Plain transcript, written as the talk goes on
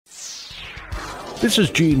This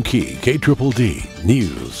is Gene Key, KDDD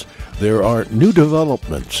News. There are new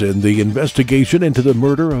developments in the investigation into the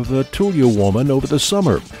murder of a Tulia woman over the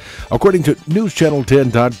summer. According to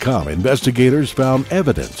NewsChannel10.com, investigators found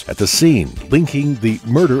evidence at the scene linking the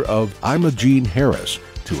murder of Imogene Harris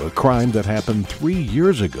to a crime that happened 3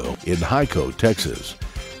 years ago in Hico, Texas.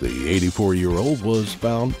 The 84-year-old was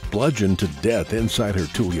found bludgeoned to death inside her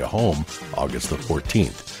Tulia home August the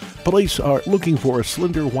 14th. Police are looking for a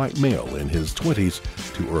slender white male in his 20s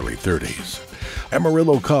to early 30s.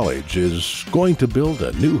 Amarillo College is going to build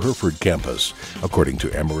a new Hereford campus. According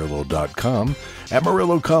to Amarillo.com,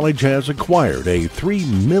 Amarillo College has acquired a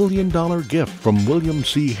 $3 million gift from William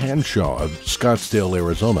C. Hanshaw of Scottsdale,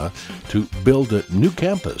 Arizona, to build a new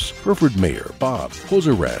campus. Hereford Mayor Bob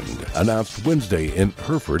Hozerand announced Wednesday in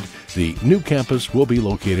Hereford the new campus will be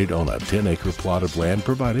located on a 10-acre plot of land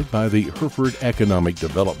provided by the Hereford Economic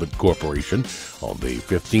Development Corporation on the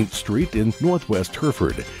 15th Street in Northwest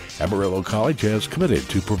Hereford. Amarillo College has committed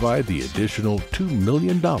to provide the additional $2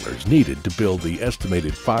 million needed to build the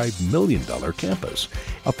estimated $5 million campus.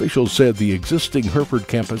 Officials said the existing Hereford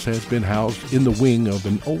campus has been housed in the wing of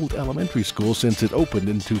an old elementary school since it opened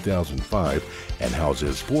in 2005 and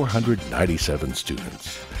houses 497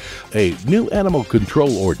 students. A new animal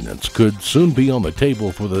control ordinance could soon be on the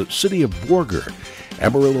table for the city of Borger.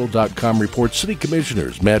 Amarillo.com reports city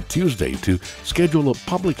commissioners met Tuesday to schedule a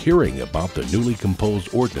public hearing about the newly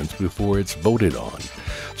composed ordinance before it's voted on.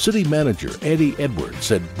 City manager Eddie Edwards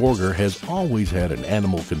said Borger has always had an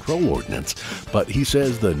animal control ordinance, but he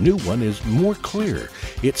says the new one is more clear.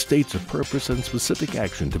 It states a purpose and specific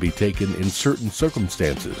action to be taken in certain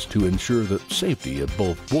circumstances to ensure the safety of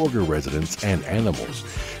both Borger residents and animals.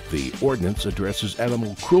 The ordinance addresses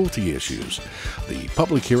animal cruelty issues. The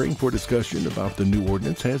public hearing for discussion about the new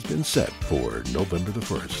ordinance has been set for November the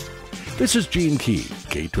 1st. This is Gene Key,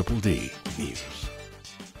 KDDD News.